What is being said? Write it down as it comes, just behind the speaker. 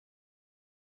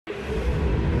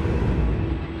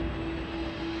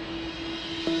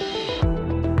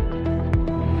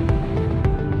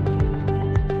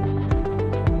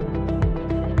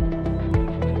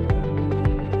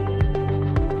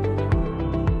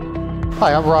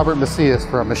Hi, I'm Robert Macias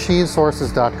from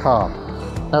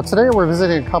MachineSources.com. Now today we're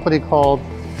visiting a company called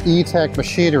E-Tech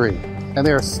Machinery, and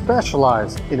they are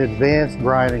specialized in advanced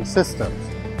grinding systems.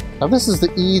 Now this is the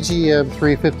EGM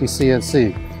 350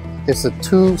 CNC. It's a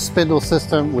 2-spindle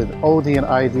system with OD and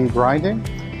ID grinding,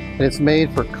 and it's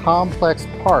made for complex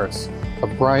parts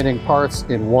of grinding parts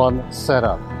in one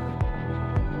setup.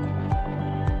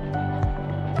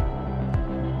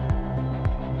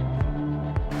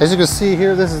 As you can see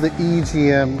here, this is the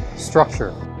EGM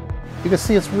structure. You can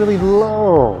see it's really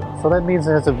low, so that means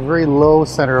it has a very low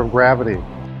center of gravity.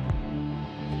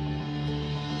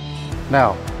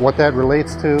 Now, what that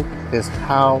relates to is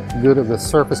how good of the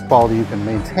surface quality you can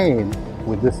maintain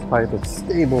with this type of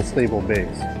stable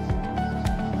base.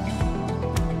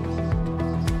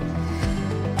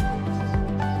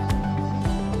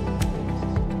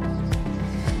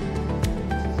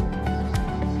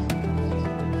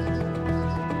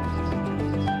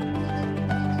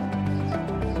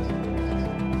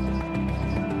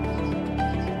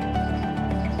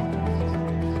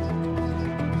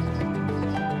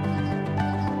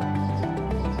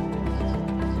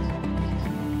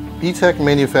 E-Tech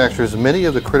manufactures many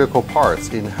of the critical parts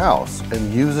in-house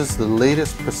and uses the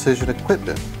latest precision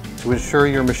equipment to ensure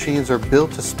your machines are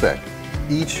built to spec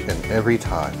each and every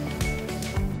time.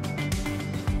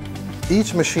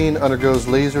 Each machine undergoes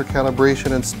laser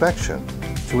calibration inspection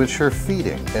to ensure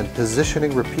feeding and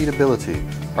positioning repeatability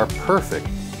are perfect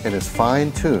and is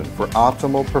fine-tuned for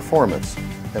optimal performance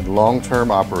and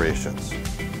long-term operations.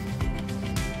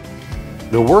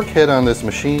 The workhead on this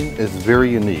machine is very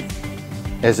unique,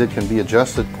 as it can be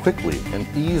adjusted quickly and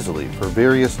easily for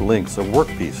various lengths of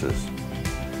workpieces.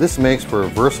 This makes for a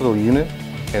versatile unit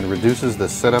and reduces the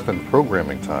setup and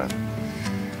programming time.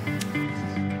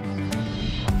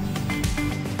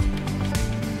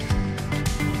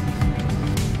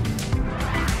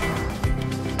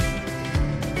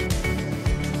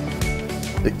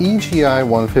 The EGI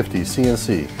 150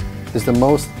 CNC is the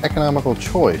most economical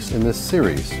choice in this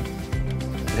series.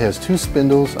 It has 2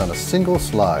 spindles on a single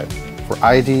slide for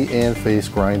ID and face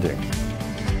grinding.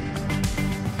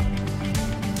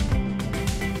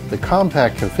 The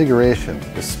compact configuration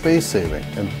is space-saving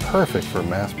and perfect for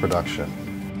mass production.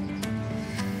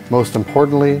 Most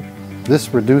importantly,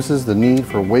 this reduces the need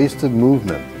for wasted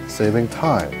movement, saving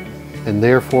time, and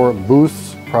therefore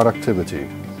boosts productivity.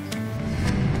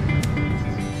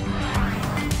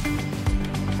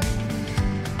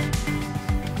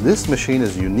 This machine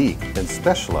is unique and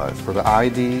specialized for the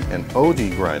ID and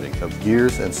OD grinding of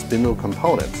gears and spindle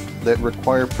components that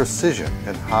require precision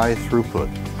and high throughput.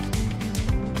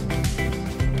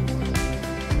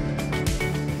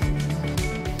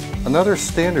 Another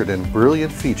standard and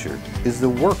brilliant feature is the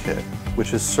workhead,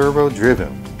 which is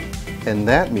servo-driven, and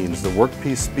that means the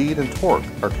workpiece speed and torque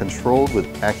are controlled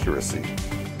with accuracy.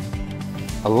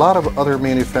 A lot of other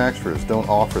manufacturers don't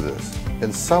offer this,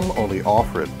 and some only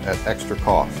offer it at extra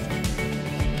cost.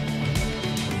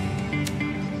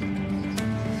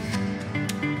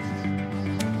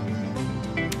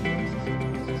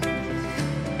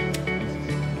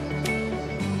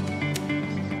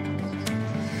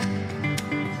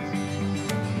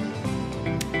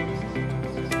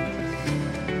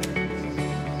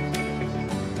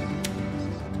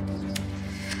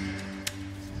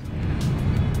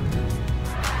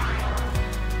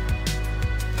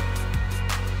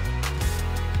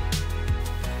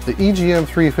 The EGM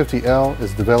 350L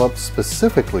is developed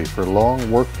specifically for long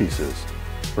workpieces,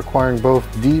 requiring both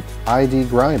deep ID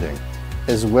grinding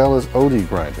as well as OD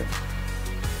grinding.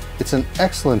 It's an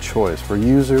excellent choice for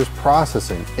users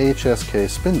processing HSK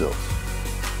spindles.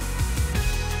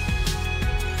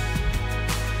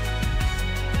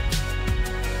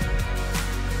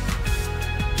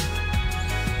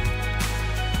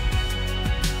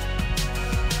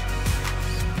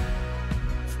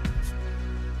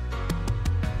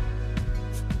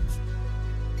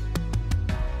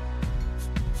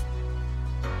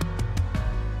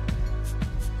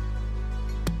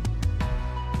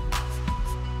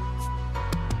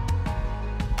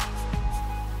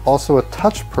 Also, a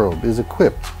touch probe is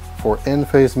equipped for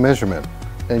end-face measurement,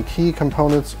 and key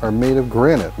components are made of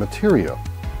granite material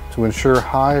to ensure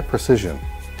high precision.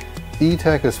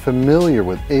 E-Tech is familiar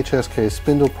with HSK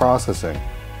spindle processing,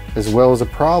 as well as the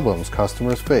problems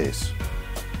customers face.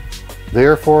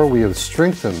 Therefore, we have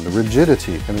strengthened the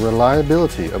rigidity and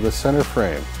reliability of the center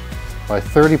frame by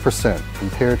 30%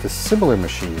 compared to similar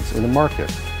machines in the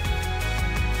market.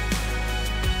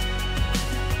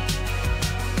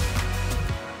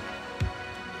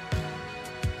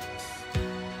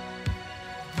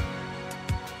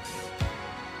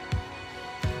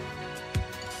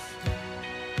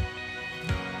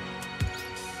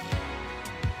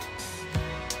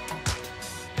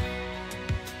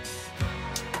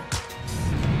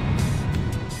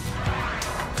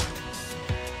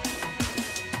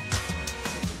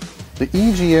 The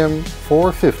EGM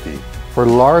 450 for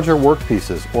larger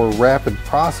workpieces or rapid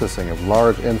processing of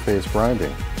large end-face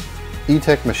grinding.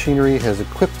 E-Tech machinery has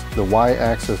equipped the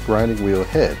Y-axis grinding wheel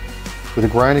head with a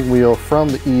grinding wheel from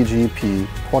the EGP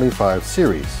 25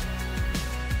 series.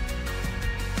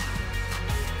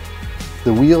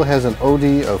 The wheel has an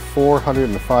OD of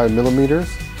 405 millimeters,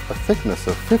 a thickness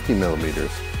of 50 millimeters,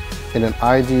 and an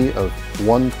ID of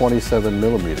 127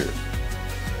 millimeters.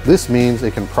 This means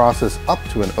it can process up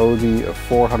to an OD of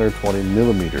 420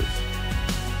 millimeters.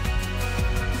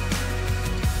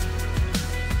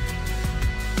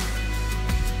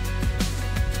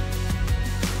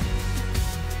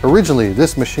 Originally,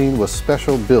 this machine was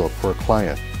special built for a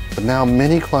client, but now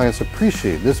many clients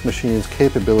appreciate this machine's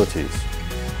capabilities.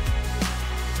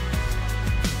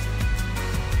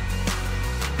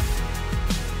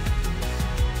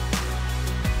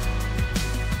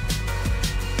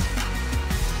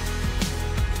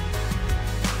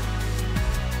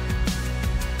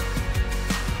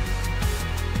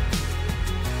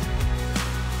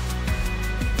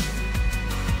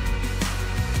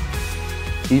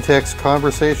 E-Tech's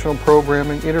conversational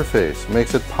programming interface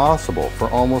makes it possible for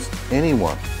almost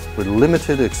anyone with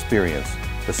limited experience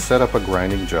to set up a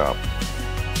grinding job.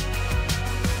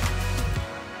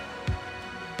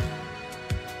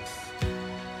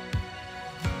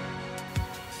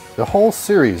 The whole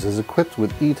series is equipped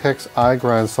with E-Tech's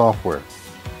iGrind software.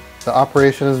 The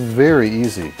operation is very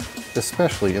easy,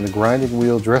 especially in the grinding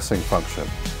wheel dressing function.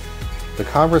 The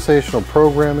conversational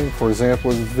programming, for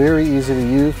example, is very easy to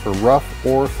use for rough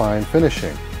or fine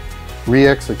finishing,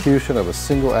 re-execution of a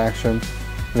single action,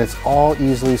 and it's all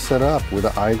easily set up with the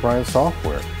iGrind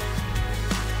software.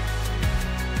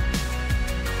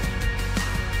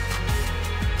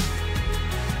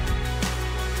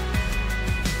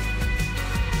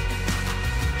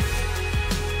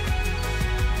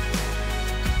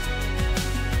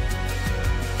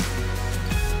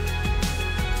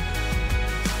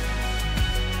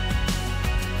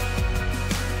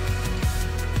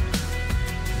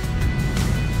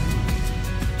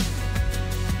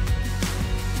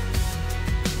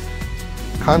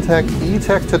 Contact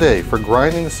E-Tech today for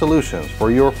grinding solutions for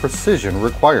your precision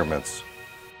requirements.